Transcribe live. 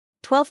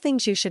12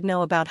 Things You Should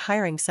Know About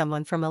Hiring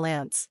Someone from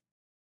Elance.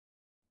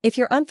 If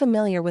you're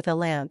unfamiliar with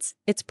Elance,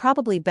 it's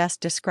probably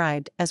best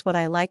described as what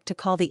I like to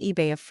call the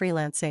eBay of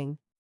freelancing.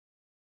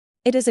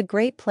 It is a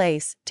great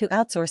place to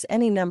outsource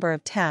any number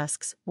of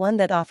tasks, one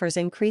that offers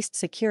increased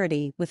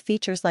security with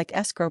features like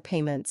escrow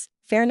payments,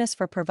 fairness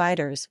for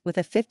providers with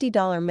a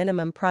 $50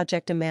 minimum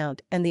project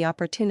amount, and the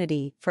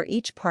opportunity for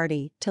each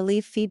party to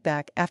leave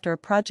feedback after a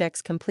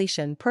project's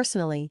completion.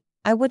 Personally,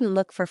 I wouldn't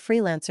look for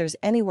freelancers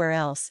anywhere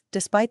else,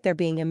 despite there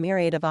being a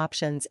myriad of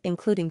options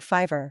including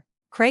Fiverr,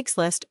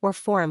 Craigslist, or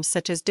forums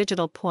such as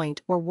Digital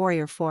Point or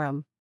Warrior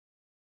Forum.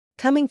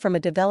 Coming from a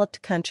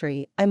developed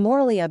country, I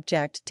morally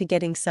object to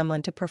getting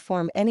someone to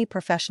perform any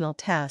professional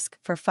task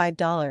for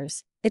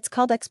 $5. It's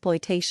called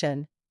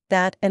exploitation.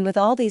 That, and with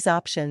all these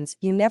options,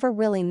 you never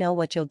really know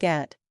what you'll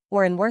get,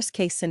 or in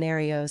worst-case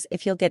scenarios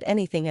if you'll get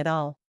anything at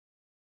all.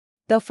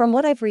 Though from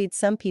what I've read,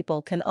 some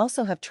people can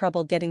also have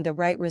trouble getting the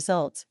right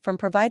results from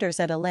providers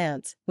at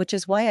Elance, which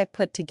is why I've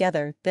put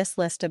together this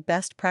list of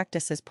best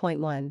practices. Point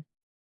 1.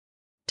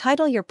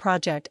 Title your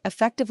project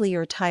effectively.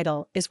 Your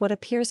title is what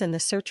appears in the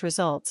search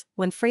results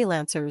when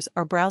freelancers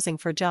are browsing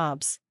for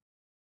jobs.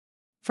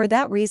 For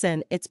that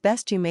reason, it's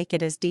best you make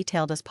it as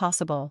detailed as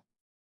possible.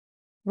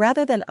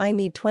 Rather than "I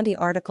need 20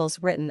 articles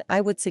written," I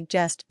would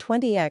suggest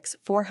 20x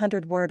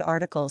 400-word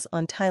articles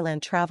on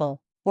Thailand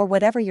travel, or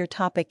whatever your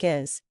topic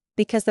is,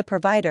 because the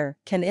provider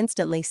can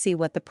instantly see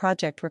what the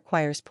project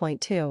requires.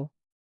 Point 2.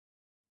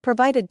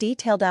 Provide a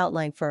detailed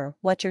outline for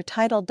what your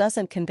title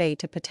doesn't convey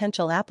to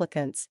potential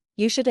applicants.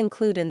 You should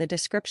include in the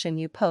description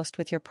you post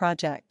with your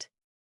project.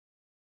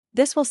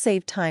 This will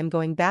save time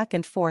going back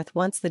and forth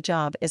once the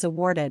job is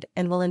awarded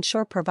and will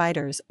ensure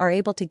providers are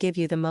able to give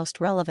you the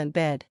most relevant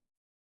bid.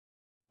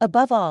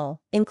 Above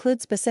all,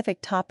 include specific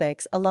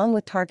topics along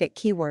with target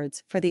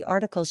keywords for the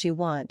articles you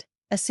want,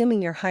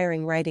 assuming you're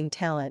hiring writing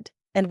talent,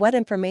 and what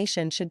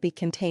information should be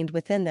contained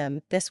within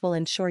them. This will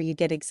ensure you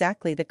get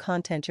exactly the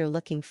content you're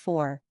looking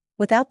for,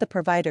 without the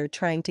provider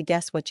trying to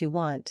guess what you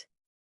want.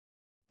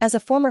 As a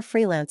former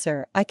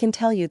freelancer, I can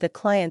tell you the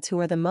clients who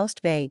are the most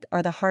vague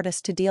are the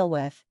hardest to deal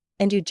with,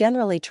 and you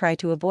generally try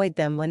to avoid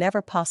them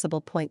whenever possible.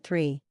 Point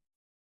 3.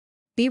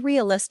 Be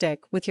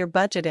realistic with your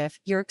budget. If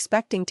you're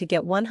expecting to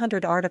get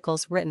 100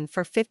 articles written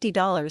for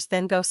 $50,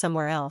 then go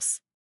somewhere else.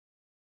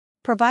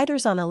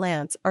 Providers on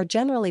Elance are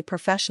generally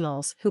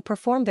professionals who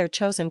perform their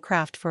chosen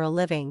craft for a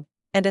living,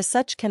 and as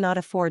such cannot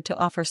afford to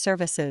offer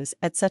services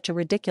at such a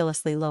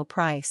ridiculously low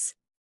price.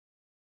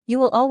 You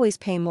will always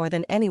pay more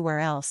than anywhere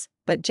else,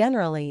 but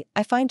generally,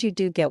 I find you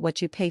do get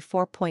what you pay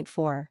for. Point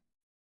 4.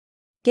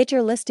 Get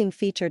your listing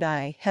featured.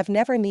 I have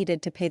never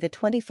needed to pay the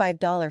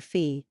 $25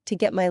 fee to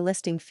get my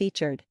listing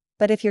featured,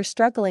 but if you're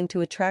struggling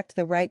to attract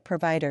the right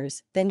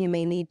providers, then you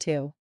may need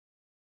to.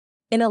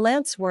 In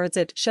Elance's words,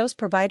 it shows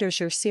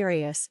providers you're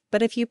serious,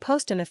 but if you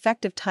post an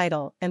effective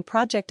title and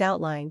project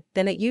outline,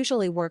 then it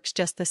usually works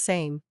just the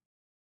same.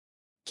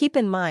 Keep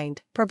in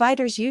mind,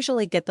 providers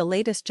usually get the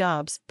latest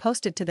jobs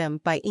posted to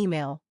them by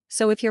email,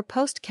 so if your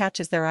post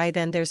catches their eye,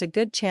 then there's a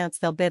good chance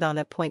they'll bid on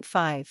it. Point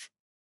 5.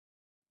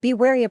 Be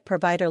wary of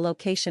provider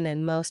location.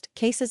 In most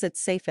cases, it's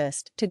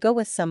safest to go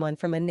with someone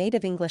from a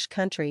native English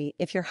country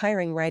if you're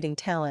hiring writing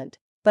talent,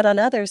 but on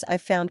others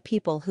I've found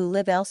people who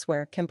live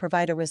elsewhere can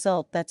provide a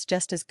result that's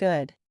just as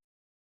good.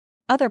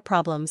 Other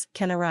problems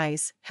can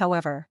arise,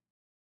 however.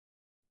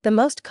 The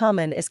most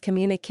common is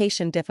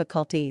communication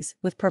difficulties,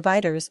 with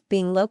providers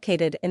being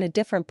located in a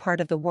different part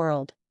of the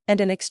world,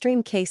 and in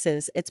extreme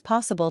cases it's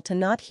possible to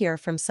not hear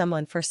from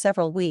someone for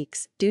several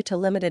weeks due to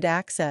limited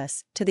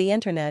access to the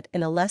internet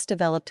in a less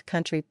developed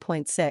country.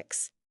 Point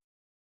 6.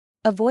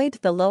 Avoid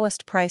the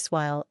lowest price.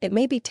 While it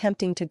may be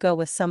tempting to go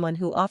with someone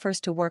who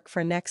offers to work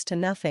for next to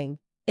nothing,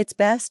 it's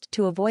best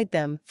to avoid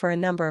them for a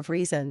number of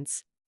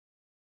reasons.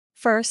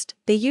 First,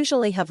 they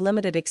usually have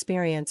limited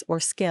experience or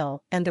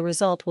skill, and the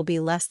result will be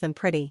less than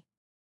pretty.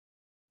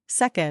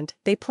 Second,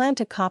 they plan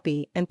to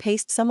copy and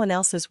paste someone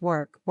else's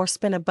work or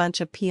spin a bunch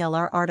of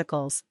PLR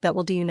articles that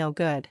will do you no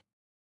good.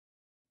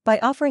 By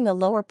offering a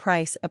lower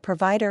price, a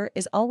provider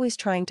is always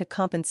trying to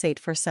compensate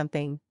for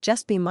something.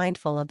 Just be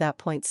mindful of that.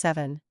 Point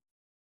 7.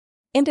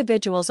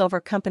 Individuals over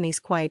companies.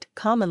 Quite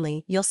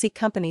commonly, you'll see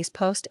companies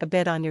post a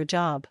bid on your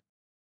job.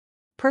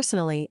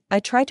 Personally, I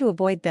try to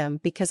avoid them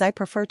because I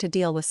prefer to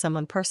deal with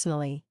someone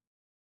personally.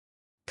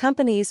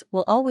 Companies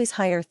will always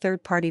hire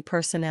third-party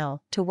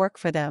personnel to work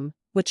for them,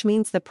 which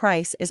means the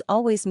price is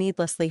always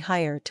needlessly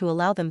higher to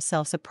allow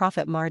themselves a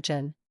profit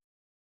margin.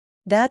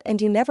 That,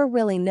 and you never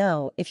really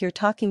know if you're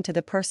talking to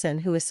the person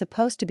who is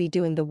supposed to be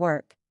doing the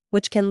work,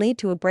 which can lead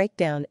to a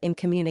breakdown in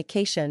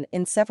communication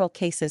in several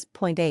cases.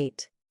 Point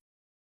 8.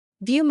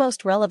 View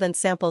most relevant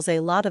samples.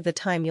 A lot of the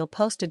time you'll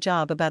post a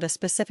job about a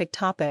specific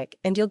topic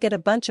and you'll get a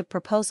bunch of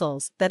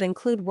proposals that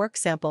include work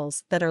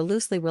samples that are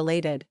loosely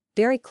related,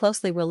 very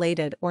closely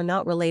related, or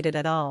not related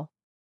at all.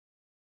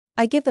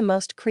 I give the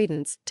most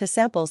credence to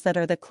samples that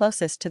are the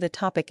closest to the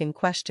topic in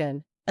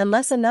question,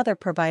 unless another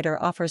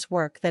provider offers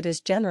work that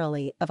is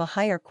generally of a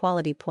higher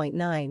quality. Point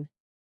 9.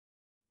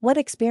 What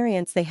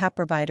experience they have.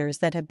 Providers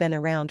that have been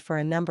around for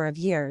a number of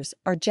years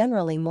are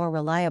generally more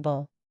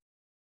reliable.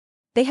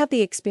 They have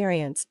the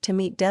experience to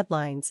meet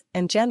deadlines,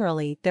 and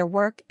generally their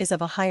work is of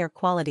a higher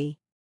quality.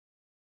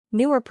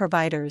 Newer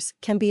providers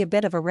can be a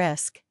bit of a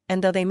risk,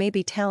 and though they may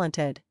be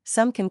talented,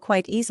 some can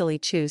quite easily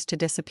choose to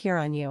disappear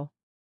on you.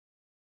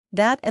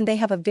 That, and they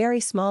have a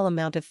very small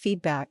amount of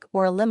feedback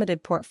or a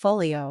limited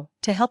portfolio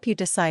to help you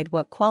decide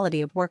what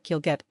quality of work you'll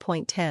get.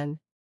 Point 10.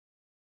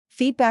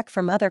 Feedback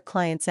from other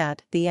clients.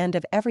 At the end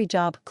of every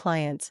job,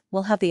 clients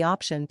will have the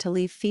option to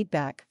leave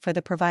feedback for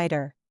the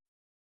provider.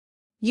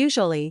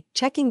 Usually,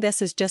 checking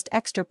this is just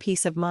extra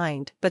peace of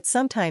mind, but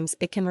sometimes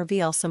it can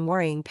reveal some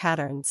worrying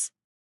patterns.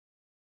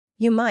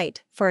 You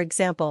might, for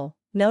example,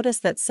 notice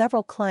that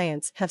several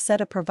clients have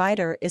said a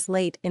provider is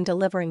late in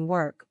delivering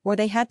work or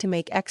they had to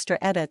make extra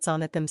edits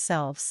on it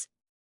themselves.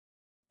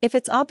 If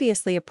it's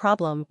obviously a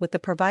problem with the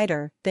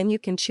provider, then you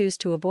can choose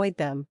to avoid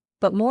them,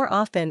 but more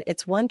often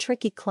it's one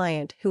tricky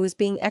client who is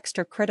being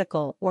extra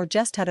critical or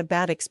just had a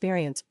bad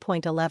experience.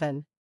 Point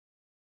 11.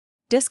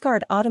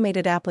 Discard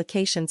automated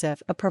applications.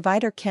 If a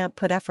provider can't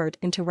put effort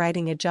into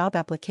writing a job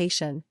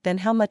application, then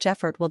how much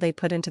effort will they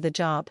put into the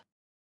job?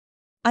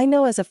 I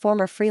know as a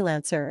former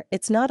freelancer,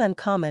 it's not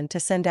uncommon to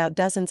send out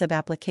dozens of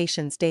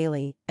applications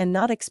daily and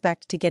not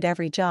expect to get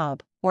every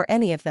job, or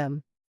any of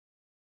them.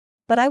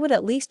 But I would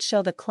at least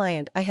show the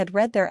client I had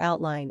read their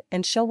outline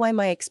and show why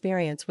my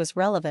experience was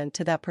relevant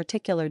to that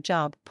particular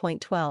job.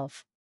 Point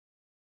 12.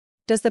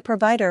 Does the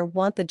provider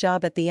want the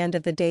job? At the end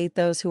of the day,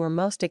 those who are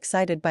most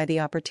excited by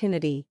the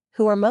opportunity,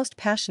 who are most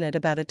passionate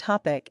about a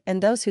topic,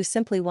 and those who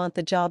simply want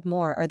the job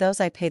more are those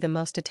I pay the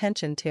most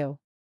attention to.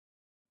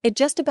 It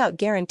just about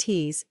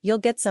guarantees you'll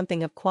get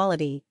something of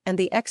quality, and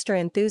the extra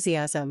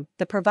enthusiasm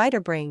the provider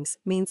brings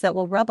means that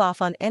will rub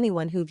off on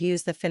anyone who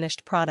views the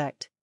finished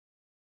product.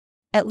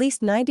 At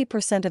least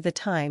 90% of the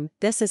time,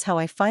 this is how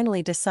I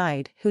finally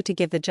decide who to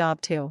give the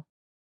job to.